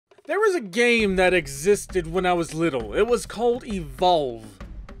There was a game that existed when I was little. It was called Evolve.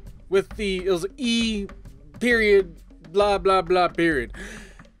 It was E period blah blah blah period.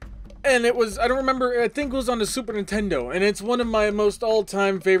 And it was, I don't remember, I think it was on the Super Nintendo, and it's one of my most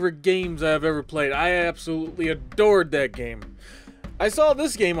all-time favorite games I've ever played. I absolutely adored that game. I saw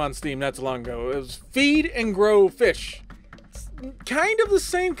this game on Steam not too long ago. It was Feed and Grow Fish. It's kind of the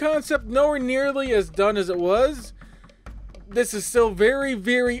same concept, nowhere nearly as done as it was. This is still very,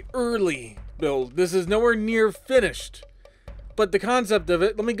 very early build. This is nowhere near finished. But the concept of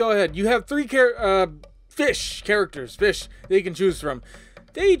it, let me go ahead. You have three fish that you can choose from.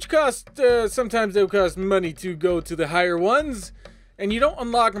 They each cost, sometimes they'll cost money to go to the higher ones. And you don't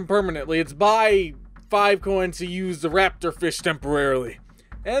unlock them permanently. It's buy 5 coins to use the raptor fish temporarily.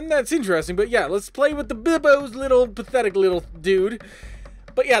 And that's interesting, but yeah, let's play with the Bibbo's little, pathetic little dude.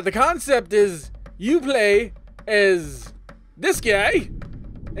 But yeah, the concept is, you play as this guy,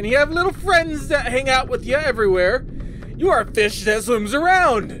 and you have little friends that hang out with you everywhere. You are a fish that swims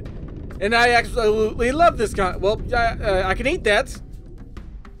around. And I absolutely love this I can eat that.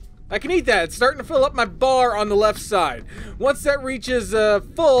 I can eat that. It's starting to fill up my bar on the left side. Once that reaches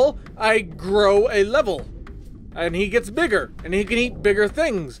full, I grow a level. And he gets bigger, and he can eat bigger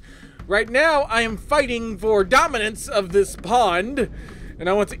things. Right now, I am fighting for dominance of this pond. And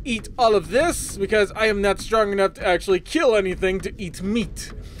I want to eat all of this because I am not strong enough to actually kill anything to eat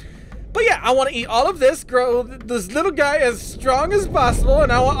meat. But yeah, I want to eat all of this, grow this little guy as strong as possible,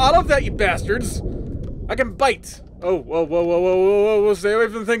 and I want all of that, you bastards. I can bite. Oh, whoa, whoa, whoa, whoa, whoa, whoa, stay away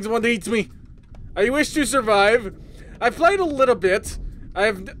from the things that want to eat me. I wish to survive. I played a little bit. I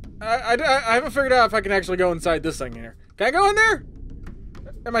haven't figured out if I can actually go inside this thing here. Can I go in there?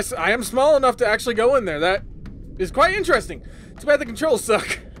 I am small enough to actually go in there. That is quite interesting. Too bad the controls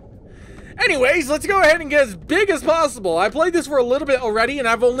suck. Anyways, let's go ahead and get as big as possible. I played this for a little bit already, and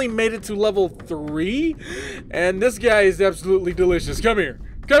I've only made it to level 3. And this guy is absolutely delicious. Come here.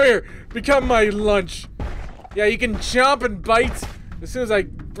 Come here. Become my lunch. Yeah, you can chomp and bite as soon as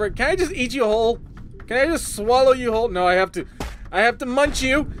can I just eat you whole? Can I just swallow you whole? No, I have to munch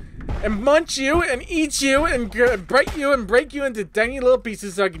you and eat you and break you into tiny little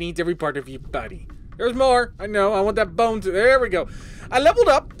pieces so I can eat every part of your body. There's more. I know. I want that bone too. There we go. I leveled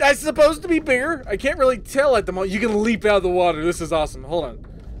up. That's supposed to be bigger. I can't really tell at the moment. You can leap out of the water. This is awesome. Hold on.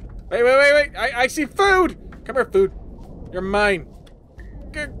 Wait. I see food. Come here, food. You're mine.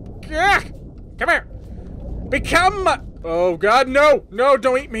 Come here. Become my... Oh, God, no. No,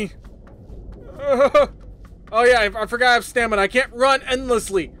 don't eat me. Oh, yeah, I forgot I have stamina. I can't run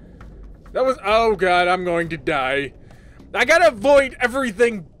endlessly. That was... Oh, God, I'm going to die. I gotta avoid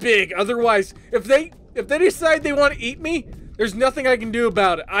everything big. Otherwise, if they decide they want to eat me, there's nothing I can do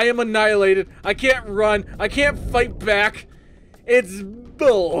about it. I am annihilated. I can't run. I can't fight back. It's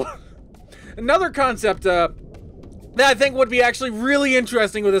bull. Another concept that I think would be actually really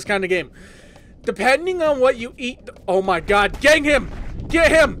interesting with this kind of game. Depending on what you eat... Oh my God, gang him!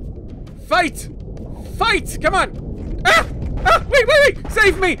 Get him! Fight! Fight! Come on! Ah! Ah! Wait!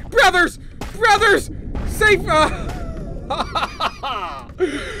 Save me! Brothers! Save...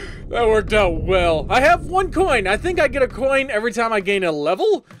 That worked out well. I have 1 coin. I think I get a coin every time I gain a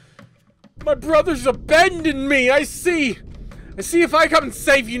level. My brothers abandoned me. I see if I come and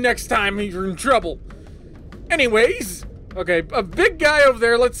save you next time, you're in trouble. Anyways, okay, a big guy over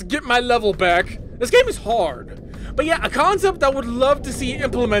there. Let's get my level back. This game is hard. But yeah, a concept I would love to see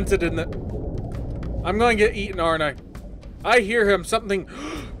implemented in the... I'm going to get eaten, aren't I? I hear him. Something...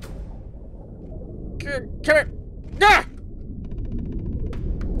 Come here. Ah!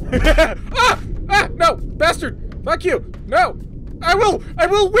 No, bastard! Fuck you! No! I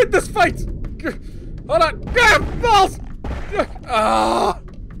will win this fight! Hold on! Balls!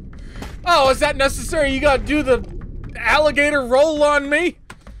 Oh, is that necessary? You gotta do the alligator roll on me?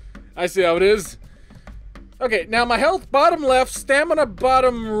 I see how it is. Okay, now my health bottom left, stamina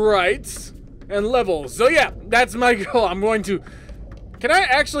bottom right, and levels. So yeah, that's my goal. I'm going to... Can I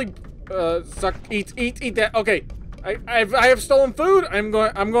actually eat that? Okay. I have stolen food. I'm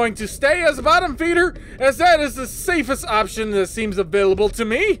going to stay as a bottom feeder, as that is the safest option that seems available to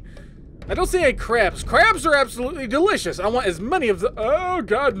me. I don't see any crabs. Crabs are absolutely delicious. I want as many of the... Oh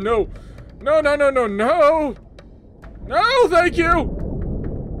God, no. No, thank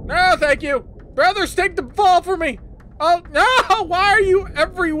you. No, thank you. Brothers, take the ball for me. Oh, no, why are you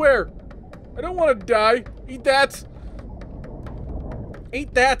everywhere? I don't want to die. Eat that.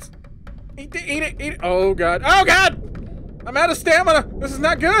 Eat that. Eat it. Oh, God. Oh, God! I'm out of stamina. This is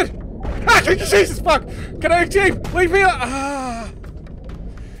not good. Ah, Jesus, fuck. Can I escape? Leave me alone.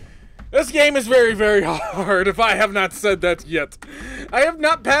 This game is very, very hard, if I have not said that yet. I have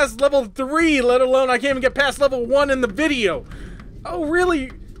not passed level 3, let alone I can't even get past level 1 in the video. Oh,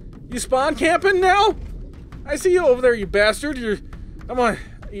 really? You spawn camping now? I see you over there, you bastard. You're... Come on.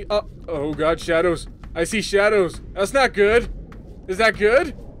 Oh, God, shadows. I see shadows. That's not good. Is that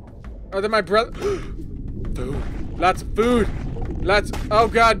good? Are they my brother? Food. Lots of food. Lots... Oh,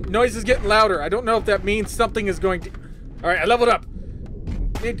 God, noise is getting louder. I don't know if that means something is going to... All right, I leveled up.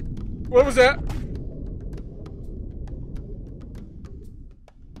 What was that?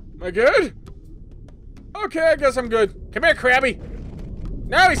 Am I good? Okay, I guess I'm good. Come here, Krabby.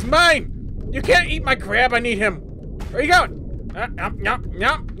 No, he's mine. You can't eat my crab. I need him. Where are you going?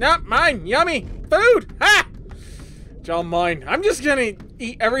 Yum, mine. Yummy. Food. Ha! It's all mine. I'm just gonna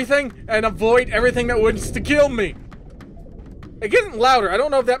eat everything and avoid everything that wants to kill me. It's getting louder. I don't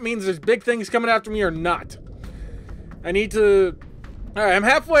know if that means there's big things coming after me or not. I need to... Alright, I'm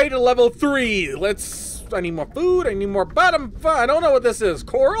halfway to level 3. I need more food. I need more bottom fun. I don't know what this is.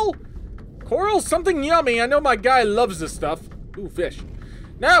 Coral? Coral? Something yummy. I know my guy loves this stuff. Ooh, fish.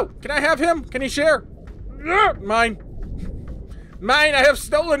 No! Can I have him? Can he share? Mine. Mine! I have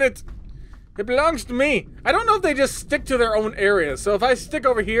stolen it! It belongs to me. I don't know if they just stick to their own area. So if I stick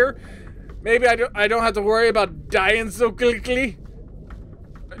over here, maybe I don't have to worry about dying so quickly.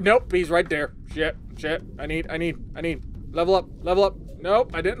 Nope, he's right there. Shit. I need. Level up.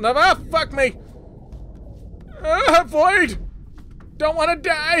 Nope, I didn't level up. Fuck me. Void. Don't want to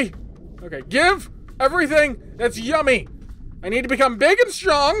die. Okay, give everything that's yummy. I need to become big and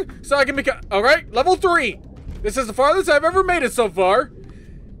strong so I can become... All right, level 3. This is the farthest I've ever made it so far.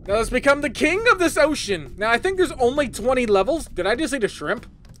 Now let's become the king of this ocean. Now I think there's only 20 levels. Did I just eat a shrimp?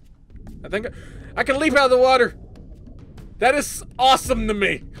 I think I can leap out of the water. That is awesome to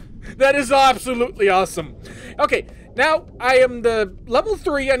me. That is absolutely awesome. Okay, now I am the level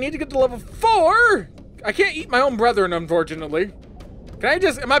 3. I need to get to level 4. I can't eat my own brethren, unfortunately. Can I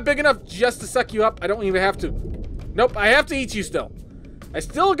just... Am I big enough just to suck you up? I don't even have to. Nope, I have to eat you still. I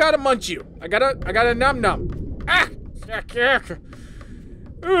still gotta munch you. I gotta num. Ah!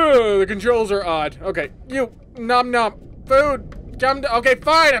 The controls are odd. Okay, you num. Food. Come to... Okay,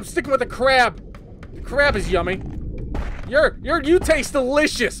 fine. I'm sticking with the crab. The crab is yummy. You taste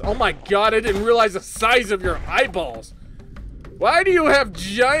delicious. Oh my God, I didn't realize the size of your eyeballs. Why do you have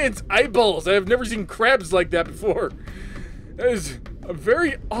giant eyeballs? I have never seen crabs like that before. That is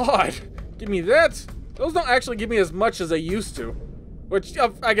very odd. Give me that. Those don't actually give me as much as they used to. Which,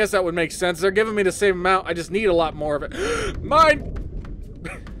 I guess that would make sense. They're giving me the same amount. I just need a lot more of it. Mine!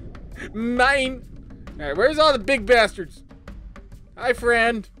 Mine! Alright, where's all the big bastards? Hi,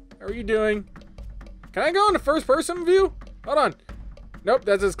 friend. How are you doing? Can I go into first person view? Hold on. Nope,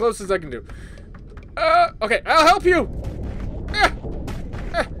 that's as close as I can do. Okay, I'll help you!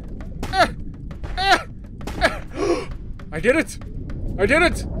 I did it!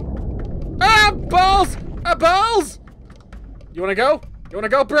 Ah, balls! Balls! You wanna go?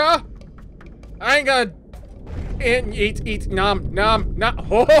 Brah? I ain't gonna... Eat, nom.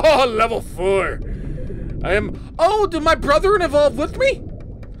 Oh, level 4. I am... Oh, did my brethren evolve with me?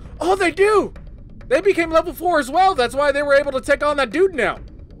 Oh, they do! They became level 4 as well. That's why they were able to take on that dude now.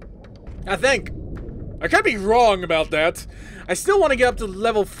 I think. I could be wrong about that. I still want to get up to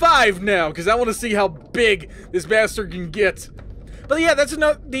level 5 now, because I want to see how big this bastard can get. But yeah, that's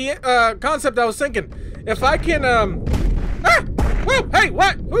the concept I was thinking. If I can, Ah! Whoa! Hey,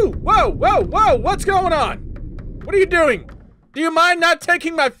 what? Ooh, whoa! What's going on? What are you doing? Do you mind not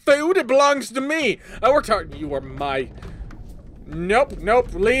taking my food? It belongs to me. I worked hard. You are my... Nope.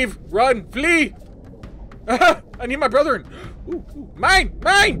 Leave. Run. Flee. I need my brethren. Ooh. Mine!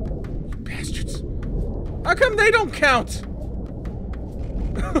 You bastards. How come they don't count?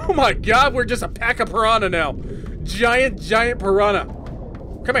 Oh my God, we're just a pack of piranha now. Giant piranha.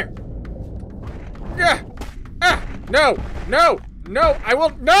 Come here. No, I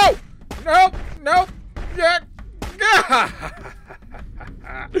will, no.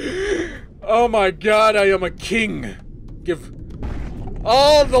 Oh my God, I am a king. Give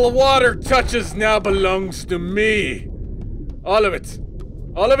all the water touches now belongs to me. All of it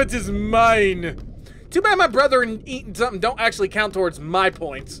is mine. Too bad my brethren eating something don't actually count towards my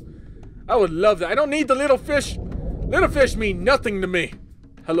points. I would love that. I don't need the little fish. Little fish mean nothing to me.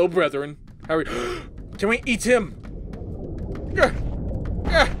 Hello, brethren. How are we? Can we eat him?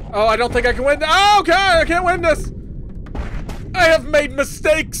 Oh, I don't think I can win. Oh, God, I can't win this. I have made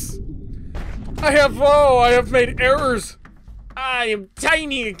mistakes. I have made errors. I am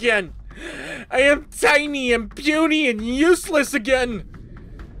tiny again. I am tiny and puny and useless again.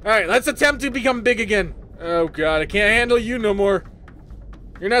 All right, let's attempt to become big again. Oh God, I can't handle you no more.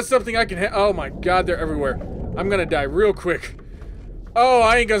 You're not something I can oh my god, they're everywhere. I'm gonna die real quick. Oh,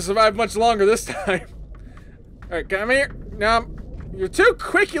 I ain't gonna survive much longer this time. Alright, come here. No, you're too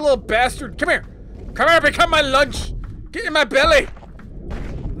quick, you little bastard. Come here. Come here, become my lunch. Get in my belly.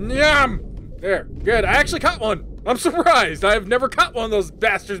 Yum. There, good. I actually caught one. I'm surprised. I've never caught one of those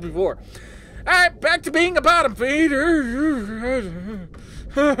bastards before. Alright, back to being a bottom feeder.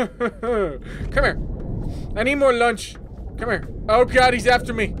 Come here. I need more lunch. Come here. Oh god, he's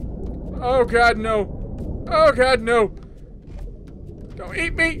after me. Oh god, no. Oh god, no. Don't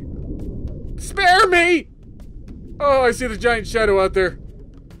eat me. Spare me. Oh, I see the giant shadow out there.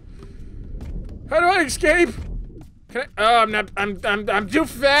 How do I escape? Can I? Oh, I'm not. I'm too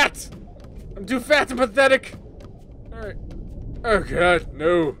fat. I'm too fat and pathetic. All right. Oh god,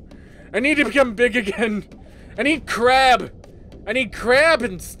 no. I need to become big again. I need crab. I need crab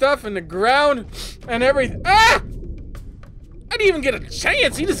and stuff in the ground and everything. Ah! I didn't even get a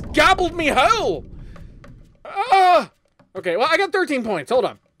chance. He just gobbled me whole. Ah! Okay, well, I got 13 points. Hold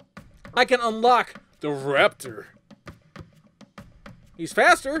on. I can unlock the raptor. He's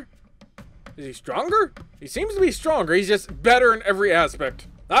faster. Is he stronger? He seems to be stronger. He's just better in every aspect.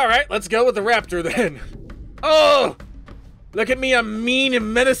 All right, let's go with the raptor then. Oh! Look at me, I'm mean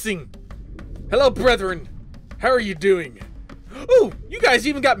and menacing. Hello, brethren. How are you doing? Ooh, you guys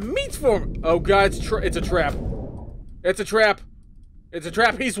even got meats for me. Oh god, it's a trap. It's a trap. It's a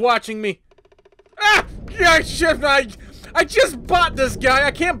trap. He's watching me. Ah! I just bought this guy.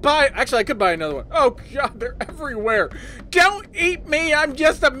 I can't buy it. Actually, I could buy another one. Oh god, they're everywhere. Don't eat me. I'm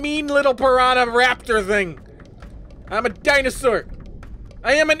just a mean little piranha raptor thing. I'm a dinosaur.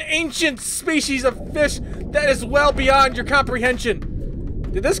 I am an ancient species of fish that is well beyond your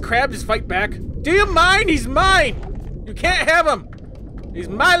comprehension. Did this crab just fight back? Do you mind? He's mine. You can't have him. He's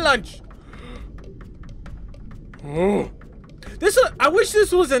my lunch. Oh. I wish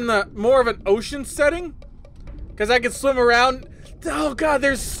this was in the more of an ocean setting, because I could swim around. Oh god,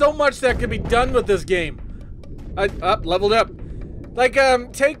 there's so much that could be done with this game. Leveled up. Like,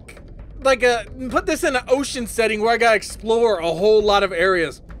 put this in an ocean setting where I gotta explore a whole lot of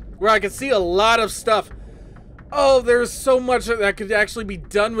areas, where I can see a lot of stuff. Oh, there's so much that could actually be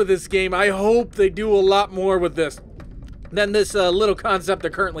done with this game. I hope they do a lot more with this than this little concept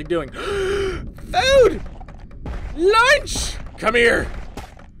they're currently doing. Food! Lunch! Come here.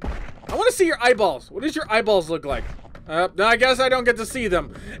 I want to see your eyeballs. What does your eyeballs look like? No, I guess I don't get to see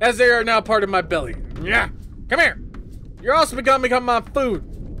them, as they are now part of my belly. Yeah. Come here. You're also gonna become my food.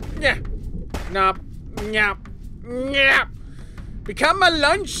 Yeah. Nah. Yeah. Yeah. Become my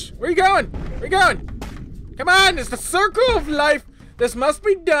lunch. Where you going? Where you going? Come on, it's the circle of life. This must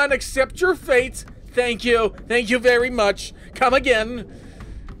be done. Accept your fate. Thank you. Thank you very much. Come again.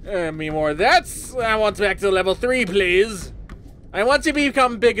 Me more. I want back to level 3, please. I want to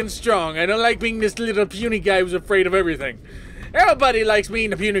become big and strong. I don't like being this little puny guy who's afraid of everything. Everybody likes being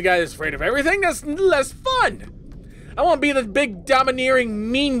the puny guy that's afraid of everything. That's less fun. I want to be the big,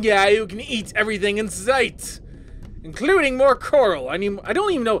 domineering, mean guy who can eat everything in sight, including more coral. I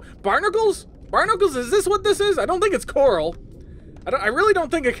don't even know. Barnacles? Barnacles? Is this what this is? I don't think it's coral. I really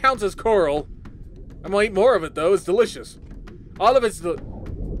don't think it counts as coral. I'm gonna eat more of it though. It's delicious. All of it's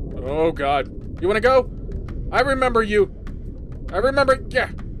oh god. You wanna go? I remember you. I remember. Yeah.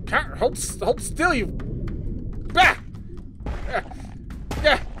 Hold still, you. Bah!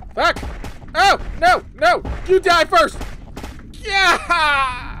 Yeah. Fuck. Oh no, no! You die first.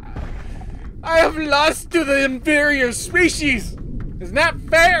 Yeah! I have lost to the inferior species. It's not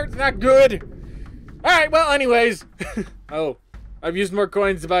fair. It's not good. All right. Well, anyways. Oh, I've used more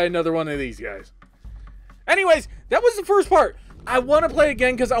coins to buy another one of these guys. Anyways, that was the first part. I want to play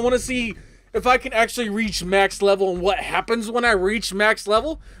again because I want to see if I can actually reach max level and what happens when I reach max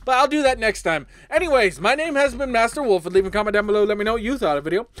level. But I'll do that next time. Anyways, my name has been Master Wolf. Leave a comment down below. Let me know what you thought of the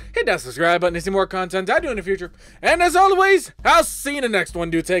video. Hit that subscribe button to see more content I do in the future. And as always, I'll see you in the next one.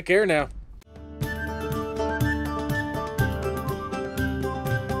 Do take care now.